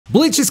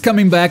Bleach is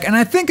coming back, and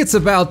I think it's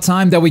about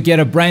time that we get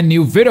a brand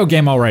new video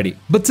game already.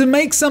 But to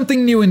make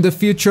something new in the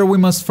future, we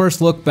must first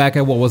look back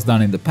at what was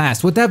done in the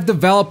past. What have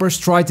developers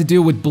tried to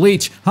do with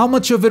Bleach? How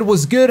much of it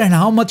was good, and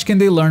how much can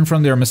they learn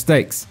from their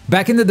mistakes?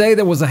 Back in the day,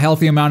 there was a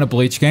healthy amount of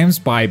Bleach games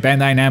by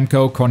Bandai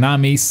Namco,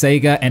 Konami,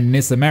 Sega, and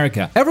NIS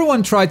America.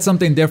 Everyone tried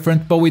something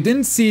different, but we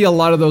didn't see a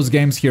lot of those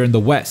games here in the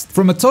West.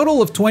 From a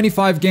total of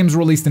 25 games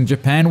released in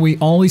Japan, we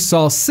only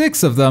saw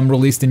 6 of them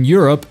released in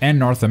Europe and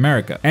North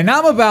America. And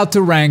I'm about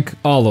to rank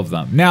all of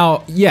them.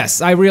 Now,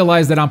 yes, I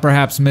realize that I'm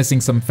perhaps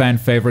missing some fan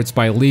favorites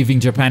by leaving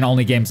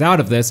Japan-only games out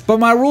of this, but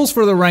my rules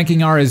for the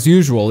ranking are as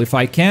usual. If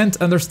I can't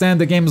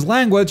understand the game's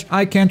language,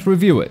 I can't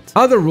review it.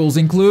 Other rules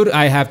include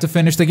I have to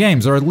finish the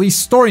games, or at least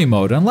story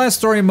mode, unless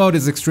story mode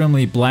is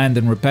extremely bland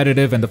and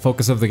repetitive and the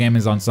focus of the game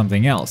is on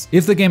something else.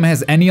 If the game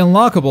has any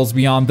unlockables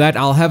beyond that,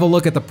 I'll have a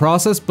look at the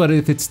process, but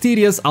if it's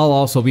tedious, I'll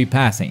also be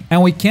passing.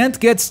 And we can't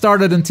get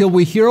started until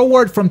we hear a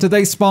word from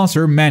today's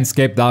sponsor,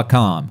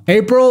 Manscaped.com.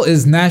 April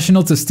is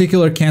National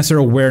Testicular Cancer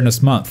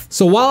Awareness Month.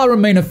 So while I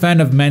remain a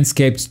fan of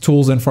Manscaped's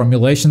tools and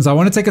formulations, I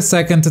want to take a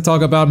second to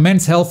talk about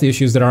men's health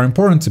issues that are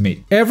important to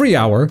me. Every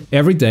hour,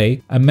 every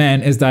day, a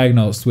man is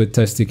diagnosed with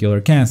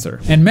testicular cancer.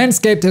 And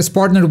Manscaped has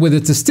partnered with the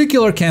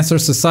Testicular Cancer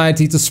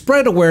Society to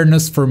spread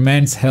awareness for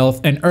men's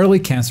health and early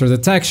cancer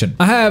detection.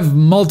 I have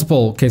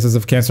multiple cases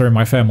of cancer in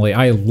my family.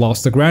 I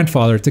lost a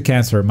grandfather to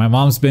cancer. My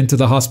mom's been to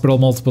the hospital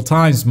multiple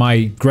times,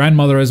 my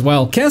grandmother as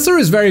well. Cancer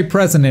is very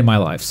present in my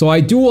life, so I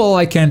do all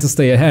I can to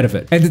stay ahead of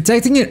it. And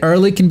detecting it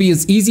early can be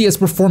as easy as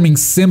performing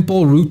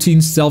simple,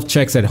 routine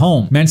self-checks at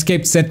home.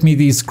 Manscaped sent me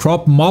these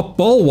crop mop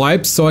ball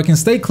wipes so I can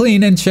stay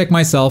clean and check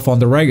myself on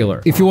the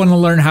regular. If you want to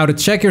learn how to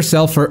check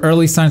yourself for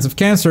early signs of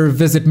cancer,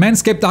 visit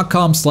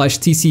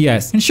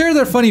manscaped.com/TCS and share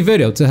their funny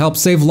video to help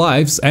save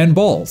lives and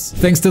balls.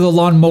 Thanks to the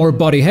Lawnmower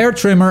Body Hair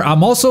Trimmer,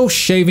 I'm also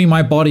shaving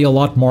my body a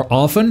lot more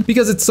often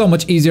because it's so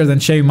much easier than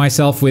shaving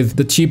myself with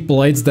the cheap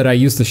blades that I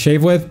used to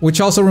shave with, which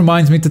also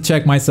reminds me to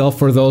check myself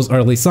for those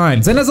early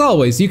signs. And as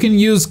always, you can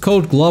use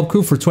code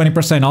Globku for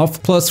 20%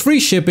 off plus free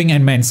shipping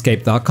at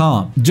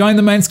manscaped.com. Join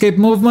the Manscaped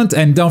movement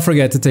and don't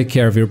forget to take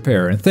care of your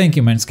pair. And thank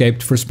you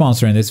Manscaped for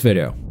sponsoring this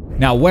video.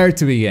 Now, where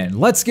to begin?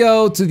 Let's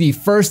go to the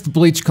first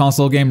Bleach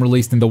console game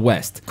released in the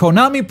West.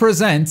 Konami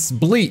presents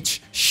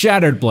Bleach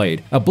Shattered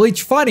Blade, a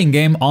Bleach fighting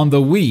game on the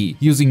Wii,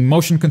 using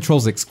motion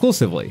controls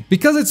exclusively.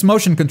 Because it's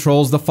motion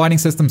controls, the fighting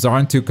systems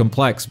aren't too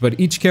complex, but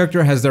each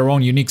character has their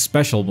own unique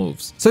special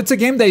moves. So it's a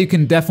game that you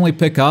can definitely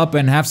pick up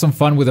and have some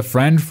fun with a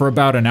friend for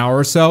about an hour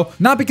or so,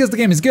 not because the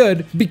game is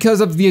good,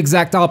 because of the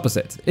exact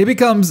opposite. It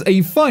becomes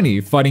a funny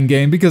fighting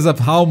game because of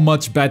how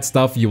much bad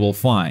stuff you will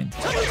find.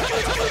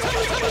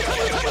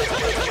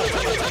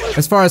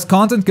 As far as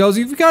content goes,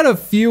 you've got a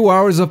few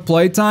hours of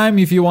playtime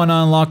if you want to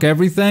unlock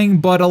everything,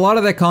 but a lot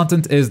of that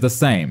content is the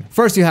same.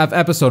 First, you have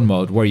episode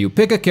mode, where you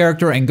pick a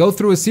character and go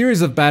through a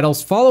series of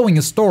battles following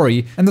a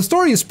story, and the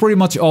story is pretty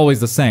much always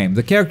the same.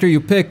 The character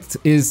you picked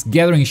is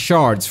gathering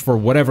shards for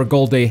whatever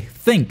goal they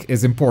think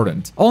is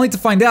important, only to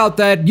find out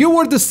that you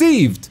were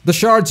deceived. The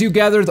shards you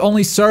gathered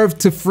only served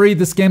to free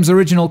this game's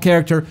original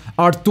character,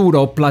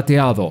 Arturo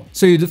Plateado.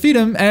 So you defeat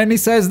him and he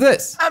says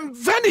this: I'm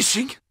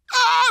vanishing!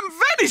 I'm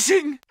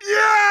vanishing! Yeah!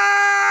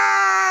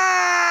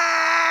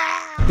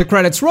 The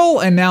credits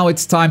roll, and now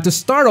it's time to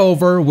start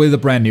over with a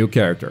brand new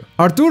character.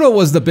 Arturo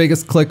was the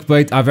biggest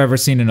clickbait I've ever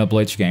seen in a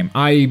Bleach game.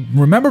 I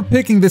remember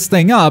picking this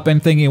thing up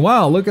and thinking,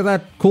 wow, look at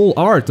that cool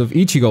art of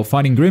Ichigo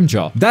fighting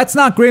Grimjaw. That's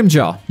not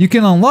Grimjaw. You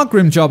can unlock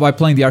Grimjaw by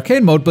playing the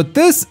arcade mode, but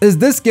this is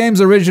this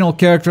game's original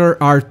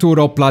character,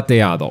 Arturo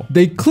Plateado.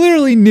 They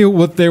clearly knew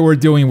what they were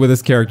doing with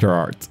his character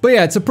art. But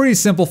yeah, it's a pretty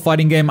simple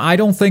fighting game. I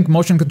don't think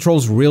motion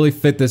controls really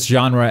fit this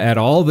genre at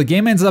all. The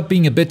game ends up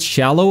being a bit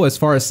shallow as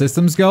far as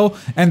systems go,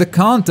 and the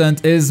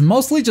content is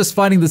mostly just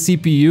fighting the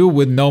CPU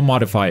with no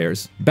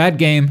modifiers. Bad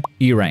game,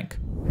 E rank.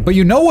 But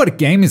you know what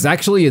game is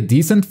actually a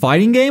decent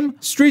fighting game?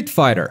 Street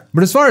Fighter.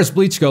 But as far as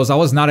Bleach goes, I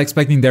was not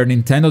expecting their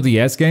Nintendo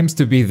DS games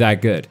to be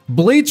that good.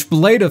 Bleach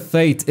Blade of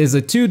Fate is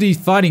a 2D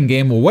fighting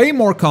game way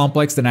more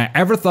complex than I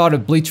ever thought a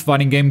Bleach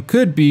fighting game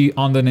could be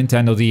on the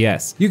Nintendo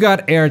DS. You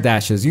got air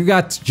dashes, you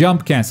got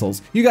jump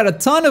cancels, you got a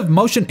ton of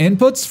motion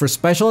inputs for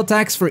special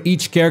attacks for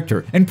each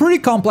character, and pretty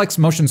complex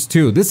motions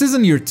too. This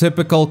isn't your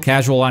typical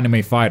casual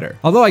anime fighter.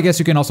 Although I guess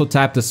you can also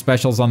tap the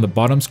specials on the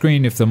bottom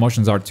screen if the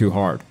motions are too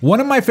hard.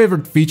 One of my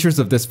favorite features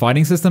of this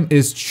fighting system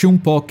is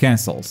Chumpo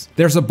cancels.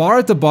 There's a bar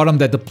at the bottom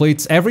that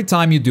depletes every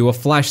time you do a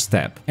flash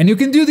step. And you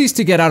can do these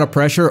to get out of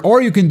pressure,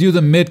 or you can do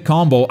the mid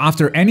combo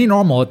after any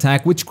normal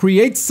attack, which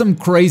creates some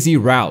crazy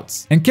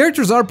routes. And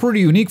characters are pretty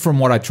unique from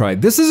what I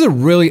tried. This is a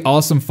really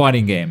awesome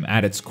fighting game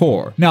at its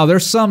core. Now,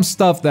 there's some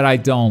stuff that I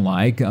don't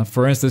like.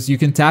 For instance, you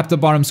can tap the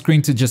bottom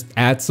screen to just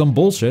add some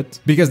bullshit.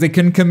 Because they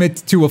couldn't commit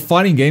to a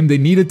fighting game, they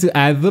needed to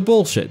add the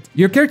bullshit.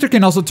 Your character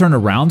can also turn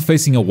around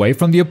facing away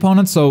from the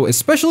opponent, so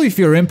especially if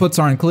your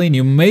inputs aren't clean,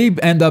 you may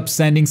end up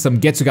sending some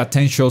Getsuga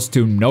Tenshos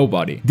to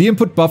nobody. The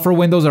input buffer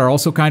windows are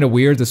also kind of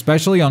weird,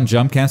 especially on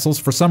jump cancels.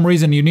 For some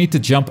reason, you need to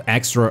jump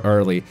extra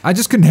early. I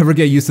just could never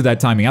get used to that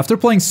timing. After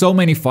playing so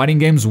many fighting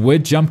games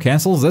with jump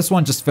cancels, this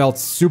one just felt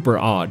super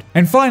odd.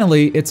 And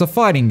finally, it's a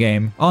fighting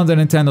game on the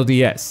Nintendo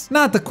DS.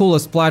 Not the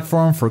coolest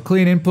platform for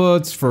clean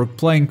inputs, for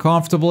playing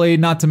comfortably,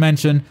 not to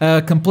mention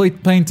a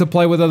complete pain to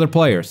play with other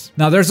players.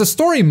 Now, there's a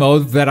story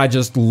mode that I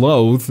just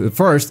loathe.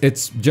 First,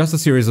 it's just a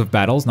series of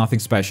battles, nothing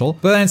special.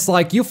 But then it's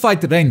like, you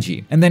fight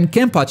Renji, and then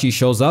Kenpachi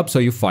shows up, so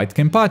you fight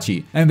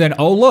Kenpachi. And then,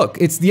 oh look,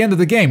 it's the end of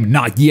the game.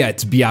 Not yet,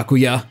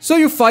 Byakuya. So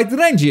you fight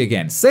Renji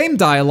again. Same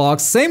dialogue,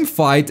 same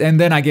fight, and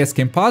then I guess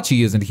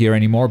Kenpachi isn't here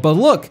anymore. But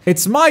look,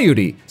 it's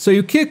Mayuri. So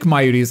you kick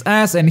Mayuri's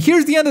ass, and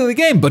here's the end of the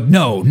game. But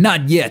no,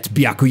 not yet,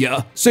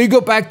 Byakuya. So you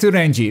go back to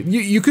Renji.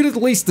 You could at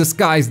least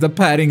disguise the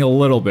padding a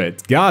little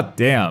bit. God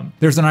damn.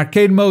 There's an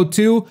arcade mode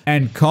too,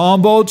 and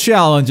combo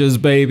challenges,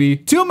 baby.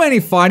 Too many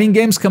fighting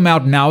games come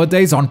out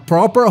nowadays on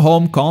proper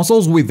home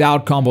consoles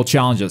without combo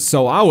challenges,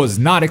 so I was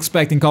not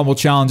expecting combo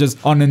challenges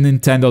on a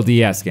Nintendo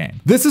DS game.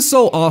 This is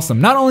so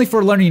awesome, not only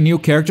for learning new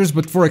characters,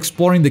 but for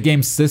exploring the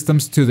game's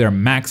systems to their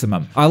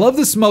maximum. I love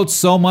this mode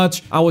so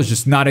much, I was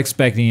just not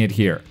expecting it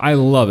here. I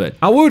love it.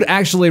 I would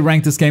actually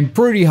rank this game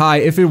pretty high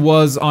if it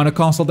was on a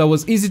console that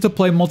was easy to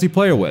play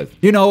multiplayer with.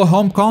 You know, a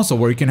home console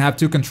where you can have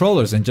two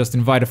controllers and just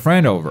invite a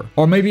friend over.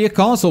 Or maybe a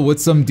console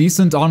with some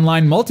decent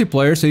online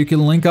multiplayer so you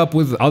can link up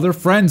with other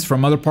friends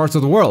from other parts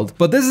of the world.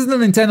 But this is the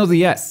Nintendo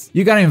DS.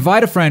 You gotta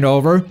invite a friend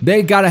over,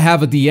 they gotta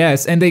have a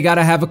DS, and they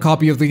gotta have a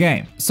copy of the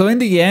game. So in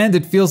the end,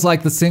 it feels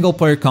like the single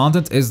player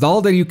content is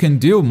all that you can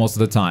do most of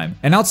the time.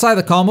 And outside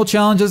the combo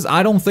challenges,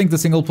 I don't think the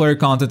single player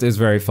content is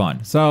very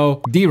fun.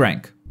 So, D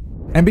rank.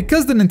 And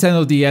because the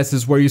Nintendo DS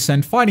is where you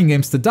send fighting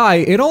games to die,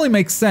 it only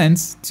makes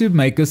sense to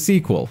make a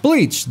sequel.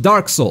 Bleach,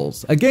 Dark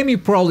Souls, a game you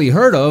probably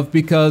heard of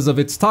because of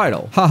its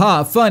title.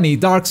 Haha, funny,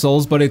 Dark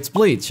Souls, but it's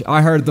Bleach.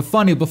 I heard the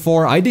funny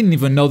before, I didn't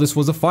even know this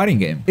was a fighting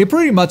game. It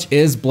pretty much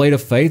is Blade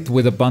of Fate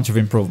with a bunch of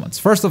improvements.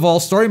 First of all,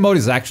 story mode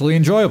is actually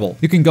enjoyable.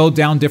 You can go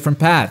down different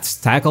paths,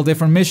 tackle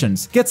different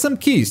missions, get some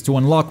keys to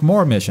unlock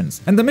more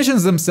missions. And the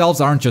missions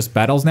themselves aren't just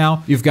battles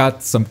now. You've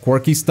got some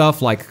quirky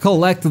stuff like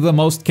collect the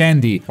most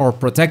candy or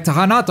protect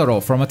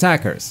Hanataro from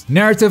attackers.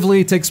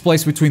 Narratively, it takes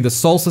place between the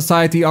Soul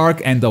Society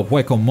arc and the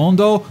Hueco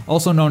Mundo,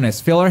 also known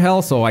as Filler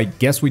Hell, so I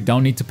guess we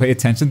don't need to pay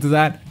attention to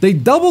that. They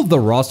doubled the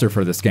roster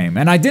for this game,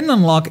 and I didn't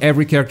unlock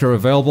every character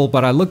available,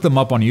 but I looked them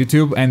up on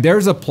YouTube, and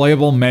there's a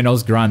playable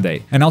Menos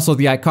Grande, and also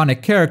the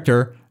iconic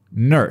character,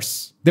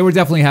 Nurse. They were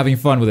definitely having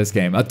fun with this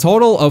game. A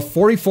total of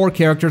 44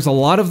 characters, a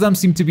lot of them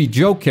seem to be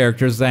joke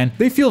characters, and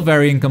they feel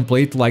very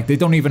incomplete, like they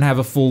don't even have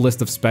a full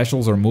list of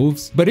specials or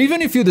moves. But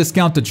even if you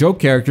discount the joke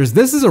characters,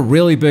 this is a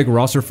really big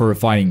roster for a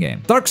fighting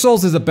game. Dark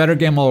Souls is a better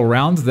game all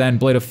around than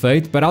Blade of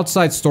Fate, but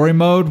outside story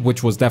mode,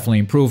 which was definitely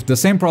improved, the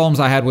same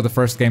problems I had with the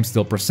first game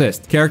still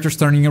persist. Characters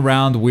turning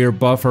around, weird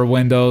buffer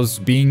windows,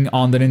 being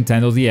on the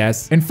Nintendo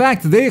DS. In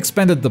fact, they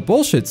expanded the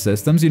bullshit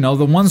systems, you know,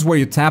 the ones where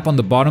you tap on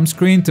the bottom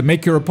screen to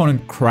make your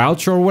opponent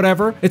crouch or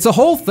whatever. It's a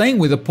whole thing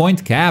with a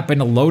point cap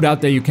and a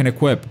loadout that you can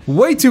equip.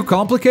 Way too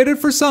complicated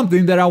for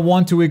something that I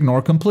want to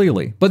ignore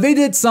completely. But they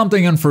did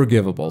something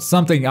unforgivable,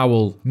 something I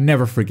will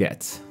never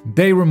forget.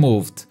 They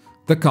removed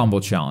the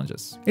combo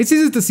challenges. It's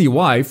easy to see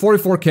why.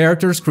 44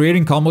 characters,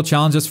 creating combo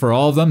challenges for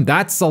all of them,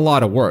 that's a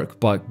lot of work,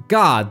 but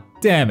god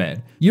damn it.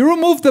 You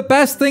removed the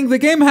best thing the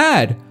game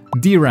had!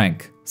 D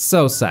rank.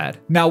 So sad.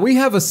 Now, we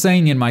have a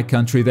saying in my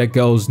country that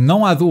goes, não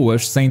há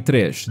duas sem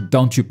três.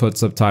 Don't you put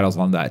subtitles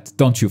on that.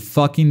 Don't you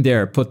fucking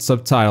dare put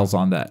subtitles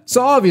on that.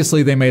 So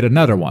obviously they made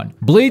another one.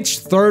 Bleach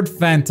Third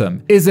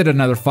Phantom. Is it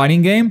another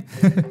fighting game?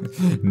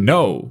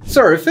 No.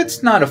 Sir, if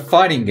it's not a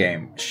fighting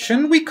game,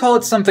 shouldn't we call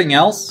it something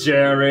else?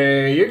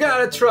 Jerry, you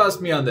gotta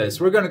trust me on this.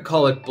 We're gonna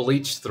call it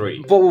Bleach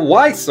 3. But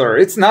why, sir?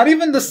 It's not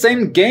even the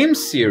same game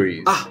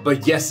series. Ah,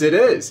 but yes it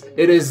is.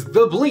 It is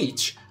The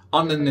Bleach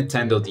on the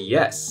Nintendo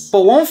DS.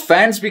 But won't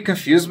fans be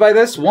confused by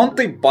this? Won't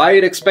they buy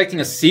it expecting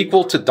a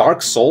sequel to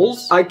Dark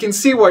Souls? I can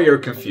see why you're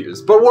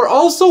confused, but we're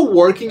also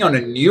working on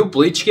a new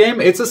Bleach game.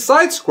 It's a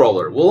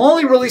side-scroller. We'll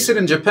only release it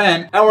in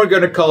Japan, and we're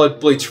gonna call it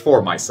Bleach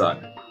 4, my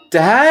son.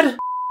 Dad?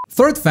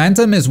 Third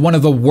Phantom is one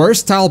of the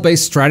worst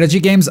tile-based strategy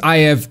games I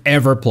have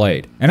ever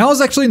played. And I was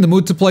actually in the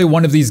mood to play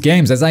one of these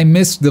games as I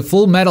missed the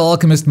Full Metal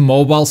Alchemist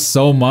mobile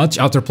so much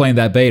after playing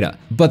that beta.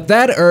 But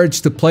that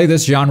urge to play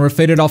this genre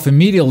faded off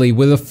immediately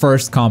with the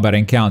first combat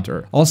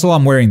encounter. Also,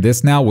 I'm wearing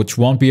this now, which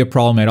won't be a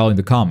problem at all in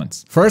the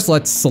comments. First,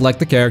 let's select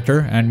the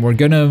character, and we're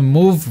gonna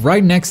move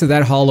right next to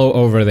that hollow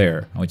over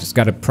there. We just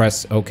gotta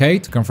press OK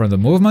to confirm the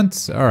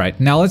movement.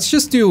 Alright, now let's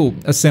just do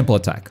a simple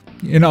attack.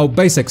 You know,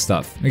 basic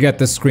stuff. We get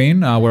this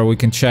screen where we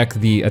can check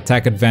the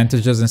attack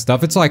advantages and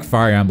stuff. It's like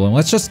Fire Emblem.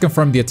 Let's just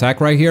confirm the attack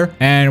right here.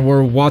 And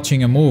we're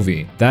watching a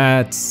movie.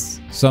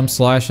 That's Some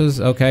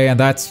slashes, okay, and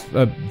that's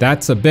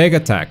a big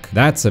attack.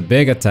 That's a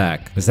big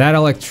attack. Is that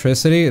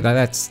electricity?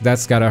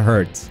 That's gotta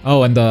hurt.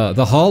 Oh, and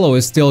the hollow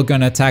is still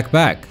gonna attack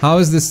back. How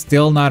is this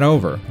still not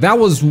over? That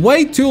was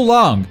way too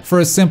long for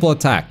a simple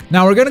attack.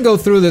 Now we're gonna go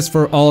through this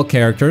for all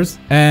characters,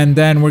 and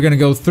then we're gonna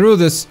go through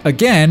this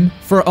again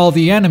for all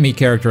the enemy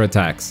character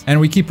attacks. And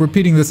we keep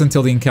repeating this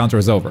until the encounter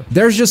is over.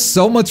 There's just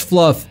so much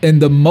fluff in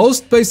the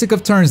most basic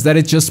of turns that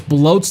it just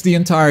bloats the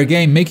entire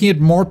game, making it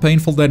more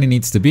painful than it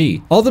needs to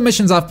be. All the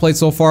missions I've played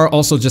so far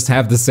also just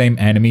have the same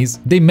enemies.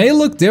 They may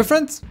look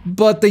different,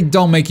 but they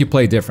don't make you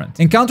play different.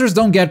 Encounters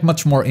don't get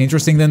much more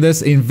interesting than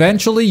this.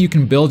 Eventually you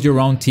can build your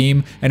own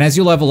team, and as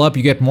you level up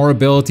you get more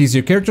abilities,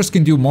 your characters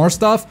can do more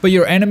stuff, but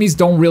your enemies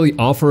don't really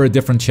offer a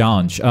different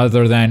challenge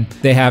other than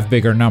they have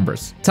bigger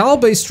numbers.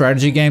 Tile-based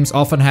strategy games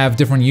often have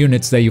different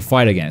units that you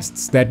fight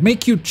against that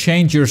make you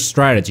change your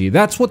strategy.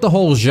 That's what the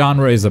whole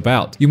genre is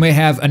about. You may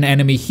have an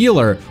enemy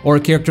healer or a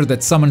character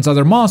that summons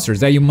other monsters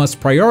that you must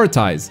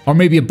prioritize, or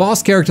maybe a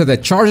boss character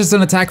that charges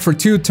an attack for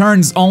 2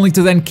 turns only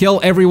to then kill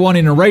everyone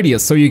in a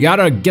radius, so you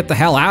gotta get the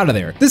hell out of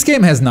there. This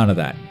game has none of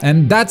that,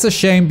 and that's a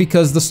shame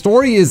because the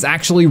story is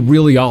actually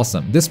really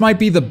awesome. This might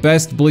be the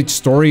best Bleach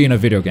story in a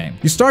video game.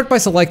 You start by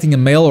selecting a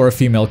male or a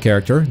female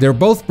character. They're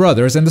both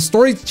brothers, and the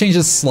story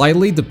changes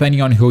slightly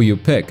depending on who you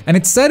pick. And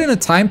it's set in a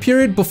time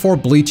period before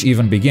Bleach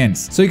even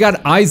begins. So you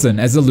got Aizen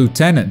as a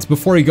lieutenant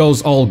before he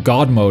goes all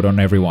god mode on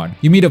everyone.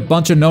 You meet a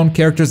bunch of known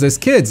characters as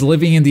kids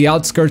living in the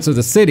outskirts of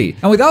the city.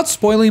 And without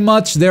spoiling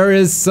much, there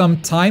is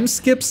some time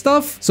skip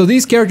stuff. So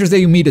these characters that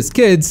you meet as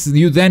kids,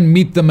 you then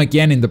meet them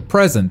again in the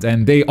present,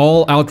 and they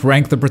all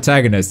outrank the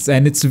protagonists,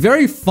 and it's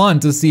very fun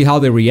to see how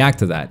they react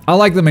to that. I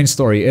like the main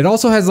story. It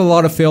also has a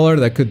lot of filler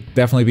that could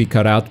definitely be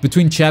cut out.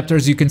 Between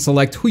chapters you can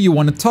select who you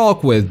want to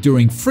talk with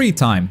during free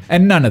time,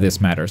 and none of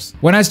this matters.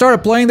 When I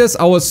started playing this,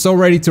 I was so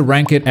ready to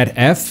rank it at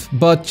F,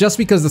 but just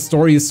because the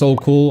story is so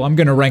cool, I'm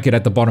gonna rank it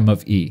at the bottom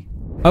of E.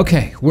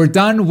 Okay, we're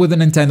done with the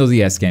Nintendo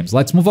DS games.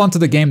 Let's move on to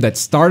the game that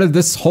started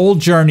this whole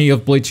journey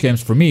of Bleach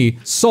games for me,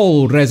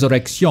 Soul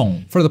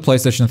Resurrection, for the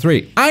PlayStation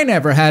 3. I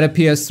never had a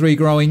PS3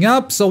 growing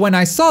up, so when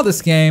I saw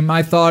this game,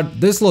 I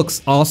thought, this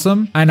looks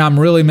awesome, and I'm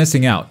really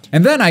missing out.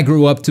 And then I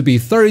grew up to be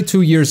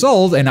 32 years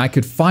old, and I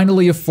could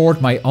finally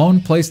afford my own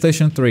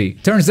PlayStation 3.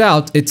 Turns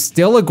out, it's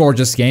still a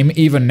gorgeous game,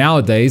 even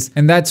nowadays,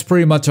 and that's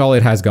pretty much all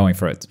it has going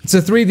for it. It's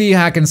a 3D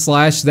hack and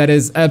slash that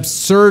is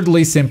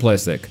absurdly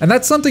simplistic, and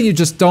that's something you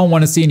just don't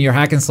want to see in your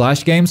hack and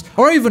slash games,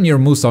 or even your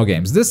Musou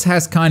games. This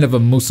has kind of a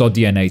Musou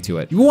DNA to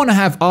it. You want to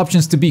have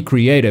options to be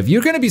creative.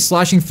 You're going to be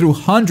slashing through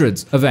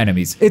hundreds of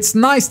enemies. It's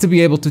nice to be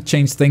able to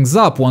change things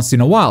up once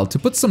in a while, to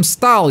put some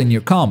style in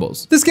your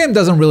combos. This game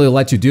doesn't really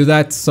let you do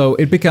that, so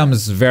it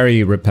becomes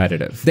very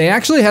repetitive. They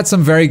actually had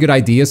some very good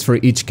ideas for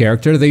each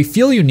character. They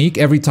feel unique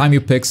every time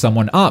you pick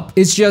someone up.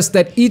 It's just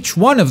that each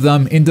one of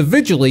them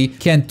individually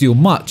can't do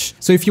much.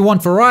 So if you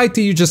want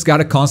variety, you just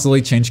gotta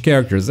constantly change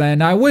characters,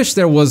 and I wish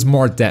there was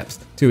more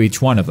depth to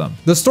each one of them.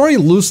 The story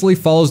loosely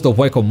follows the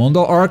Hueco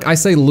Mundo arc. I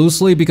say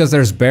loosely because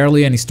there's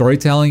barely any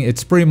storytelling.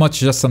 It's pretty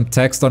much just some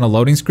text on a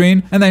loading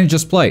screen, and then you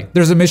just play.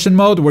 There's a mission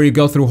mode where you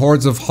go through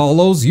hordes of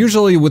hollows,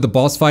 usually with a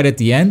boss fight at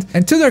the end,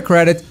 and to their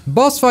credit,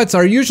 boss fights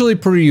are usually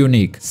pretty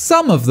unique.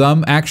 Some of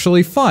them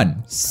actually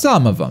fun.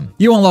 Some of them.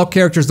 You unlock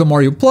characters the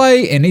more you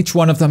play, and each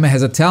one of them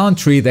has a talent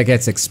tree that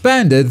gets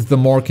expanded the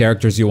more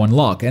characters you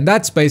unlock, and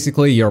that's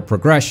basically your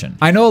progression.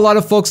 I know a lot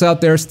of folks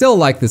out there still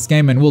like this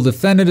game and will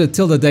defend it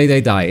until the day they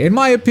die. In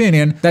my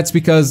opinion, that's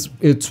because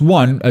it's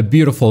 1, a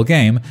beautiful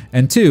game,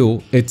 and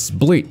 2, it's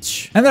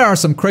Bleach. And there are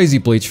some crazy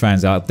Bleach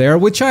fans out there,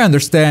 which I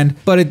understand,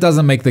 but it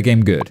doesn't make the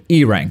game good.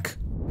 E rank.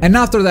 And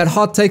after that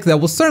hot take that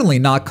will certainly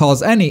not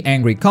cause any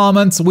angry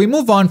comments, we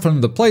move on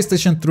from the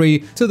PlayStation 3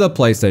 to the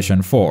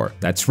PlayStation 4.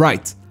 That's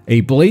right.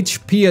 A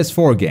Bleach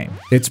PS4 game.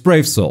 It's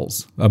Brave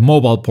Souls, a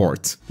mobile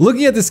port.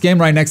 Looking at this game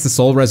right next to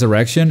Soul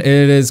Resurrection, it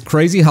is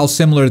crazy how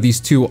similar these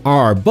two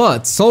are,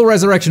 but Soul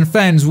Resurrection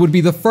fans would be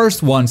the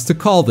first ones to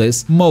call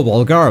this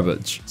mobile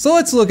garbage. So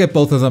let's look at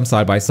both of them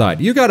side by side.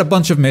 You got a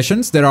bunch of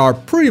missions that are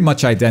pretty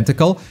much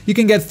identical. You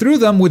can get through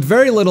them with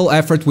very little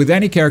effort with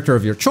any character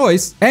of your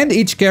choice, and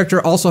each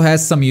character also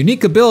has some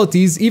unique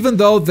abilities, even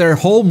though their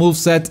whole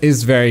moveset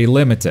is very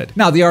limited.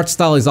 Now, the art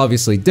style is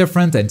obviously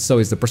different, and so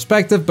is the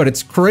perspective, but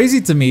it's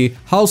crazy to me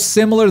how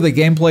similar the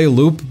gameplay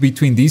loop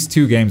between these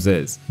two games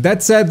is.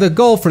 That said, the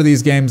goal for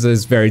these games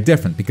is very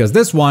different, because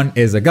this one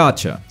is a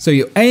gacha. So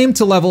you aim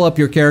to level up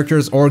your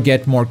characters or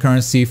get more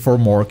currency for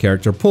more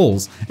character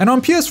pulls. And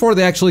on PS4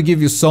 they actually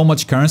give you so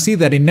much currency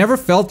that it never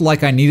felt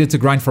like I needed to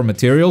grind for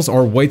materials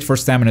or wait for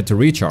stamina to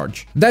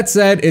recharge. That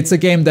said, it's a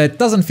game that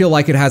doesn't feel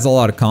like it has a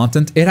lot of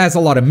content. It has a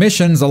lot of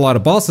missions, a lot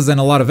of bosses, and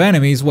a lot of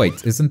enemies.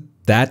 Wait, isn't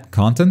that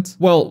content?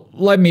 Well,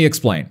 let me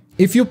explain.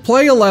 If you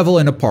play a level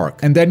in a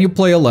park and then you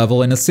play a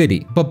level in a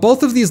city, but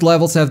both of these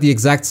levels have the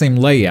exact same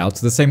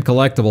layouts, the same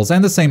collectibles,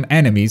 and the same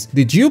enemies,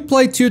 did you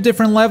play 2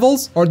 different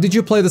levels? Or did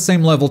you play the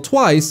same level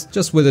twice,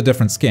 just with a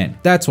different skin?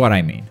 That's what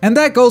I mean. And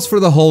that goes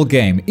for the whole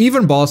game.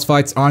 Even boss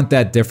fights aren't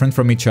that different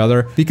from each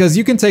other, because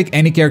you can take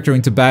any character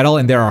into battle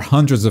and there are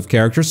hundreds of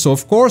characters, so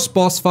of course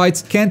boss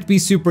fights can't be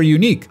super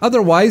unique.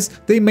 Otherwise,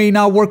 they may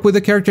not work with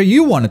the character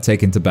you want to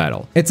take into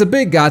battle. It's a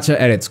big gacha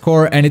at its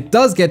core, and it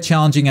does get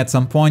challenging at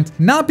some point,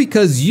 not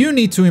because you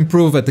need to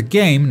improve at the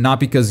game, not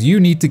because you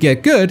need to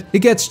get good. It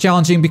gets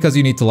challenging because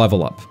you need to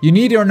level up. You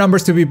need your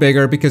numbers to be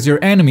bigger because your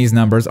enemies'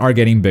 numbers are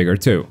getting bigger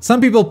too.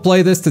 Some people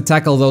play this to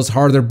tackle those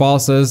harder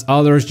bosses,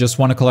 others just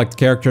want to collect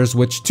characters,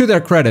 which to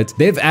their credit,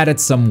 they've added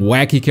some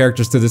wacky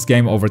characters to this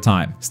game over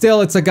time.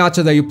 Still, it's a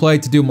gacha that you play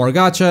to do more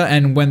gacha,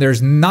 and when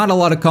there's not a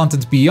lot of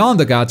content beyond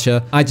the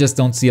gacha, I just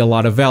don't see a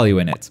lot of value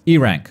in it. E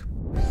rank.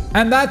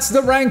 And that's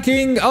the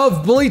ranking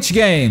of Bleach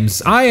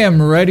games. I am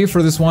ready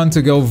for this one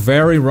to go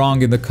very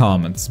wrong in the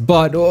comments.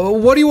 But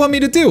what do you want me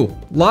to do?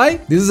 Lie?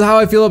 This is how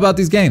I feel about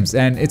these games,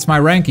 and it's my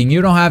ranking.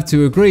 You don't have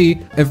to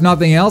agree. If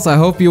nothing else, I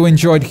hope you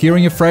enjoyed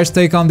hearing a fresh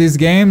take on these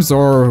games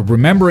or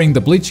remembering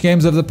the Bleach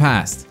games of the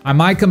past. I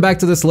might come back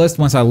to this list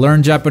once I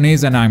learn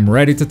Japanese and I'm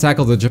ready to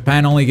tackle the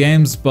Japan-only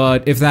games,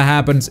 but if that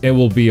happens, it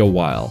will be a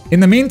while. In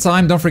the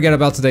meantime, don't forget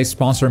about today's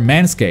sponsor,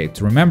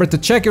 Manscaped. Remember to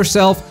check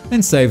yourself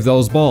and save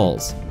those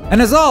balls.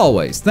 And as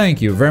always,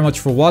 thank you very much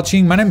for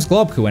watching. My name is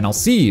Globku, and I'll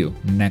see you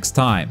next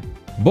time.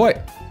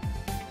 Bye!